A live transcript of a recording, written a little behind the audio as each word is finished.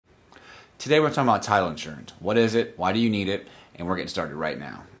Today we're talking about title insurance. What is it? Why do you need it? And we're getting started right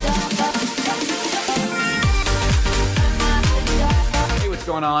now. Hey, what's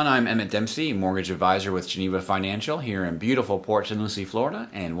going on? I'm Emmett Dempsey, mortgage advisor with Geneva Financial here in beautiful Port St. Lucie, Florida,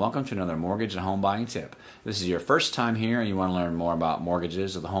 and welcome to another mortgage and home buying tip. If this is your first time here and you want to learn more about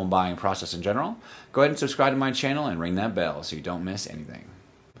mortgages or the home buying process in general, go ahead and subscribe to my channel and ring that bell so you don't miss anything.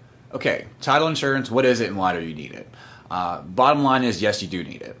 Okay, title insurance, what is it and why do you need it? Bottom line is, yes, you do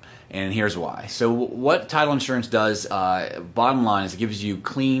need it. And here's why. So what title insurance does, bottom line is it gives you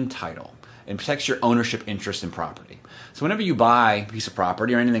clean title and protects your ownership interest in property. So whenever you buy a piece of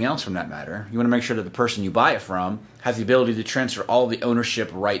property or anything else from that matter, you want to make sure that the person you buy it from has the ability to transfer all the ownership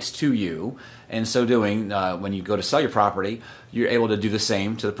rights to you. And so doing, when you go to sell your property, you're able to do the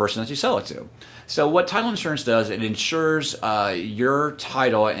same to the person that you sell it to. So what title insurance does, it insures your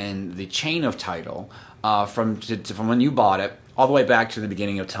title and the chain of title from when you bought it all the way back to the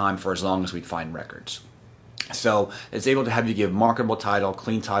beginning of time for as long as we find records. So it's able to have you give marketable title,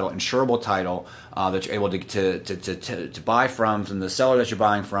 clean title, insurable title that you're able to buy from the seller that you're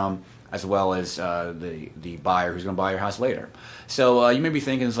buying from, as well as the buyer who's going to buy your house later. So you may be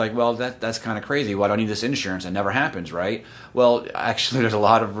thinking, it's like, well, that's kind of crazy. Why do I need this insurance? It never happens, right? Well, actually, there's a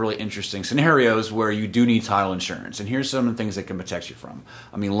lot of really interesting scenarios where you do need title insurance. And here's some of the things that can protect you from.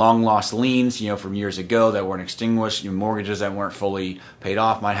 I mean, long lost liens, from years ago that weren't extinguished, mortgages that weren't fully paid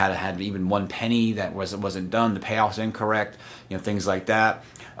off, might have had even one penny that wasn't done, the payoff's incorrect, things like that.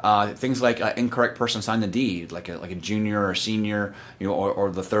 Things like incorrect person signed the deed, like a junior or senior, or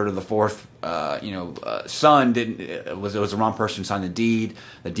the third or the fourth, son it was the wrong person who signed the deed.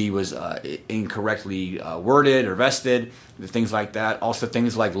 The deed was incorrectly worded or vested. Things like that. Also,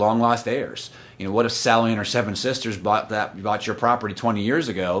 things like long lost heirs. What if Sally and her 7 sisters bought your property 20 years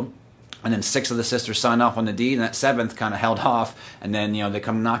ago? And then 6 of the sisters signed off on the deed, and that 7th kind of held off. And then they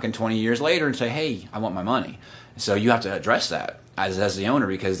come knocking 20 years later and say, "Hey, I want my money." So you have to address that as the owner,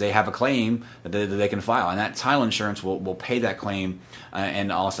 because they have a claim that they can file, and that title insurance will pay that claim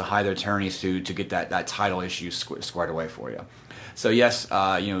and also hire their attorneys to get that title issue squared away for you. So yes,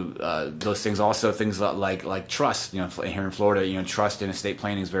 those things, also things like trust. Here in Florida, trust and estate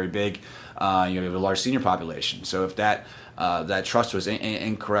planning is very big. You have a large senior population, so if that trust was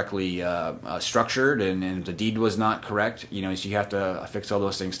incorrectly structured and the deed was not correct, so you have to fix all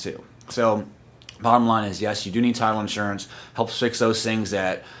those things too. So bottom line is, yes, you do need title insurance. Helps fix those things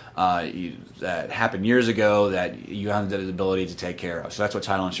that happened years ago that you have the ability to take care of. So that's what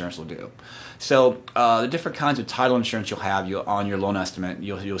title insurance will do. So the different kinds of title insurance you'll have on your loan estimate,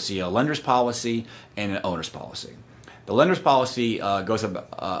 you'll see a lender's policy and an owner's policy. The lender's policy goes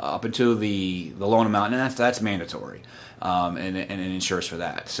up into the loan amount, and that's mandatory, and it insures for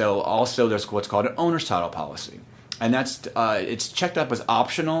that. So also there's what's called an owner's title policy. And that's it's checked up as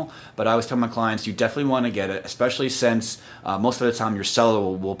optional, but I always tell my clients you definitely want to get it, especially since most of the time your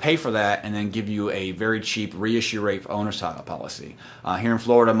seller will pay for that and then give you a very cheap reissue rate for owner's title policy. Here in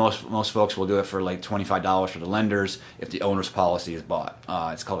Florida, most folks will do it for like $25 for the lenders if the owner's policy is bought.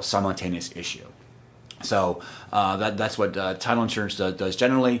 It's called a simultaneous issue. So that's what title insurance does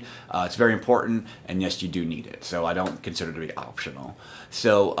generally. It's very important, and yes, you do need it. So I don't consider it to be optional.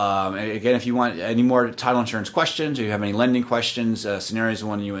 So again, if you want any more title insurance questions, or you have any lending questions, scenarios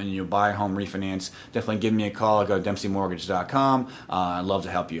when you buy a home, refinance, definitely give me a call. Go to DempseyMortgage.com. I'd love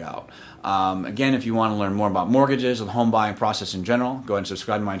to help you out. Again, if you want to learn more about mortgages or the home buying process in general, go ahead and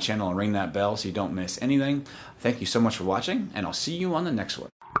subscribe to my channel and ring that bell so you don't miss anything. Thank you so much for watching, and I'll see you on the next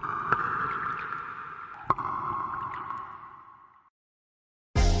one.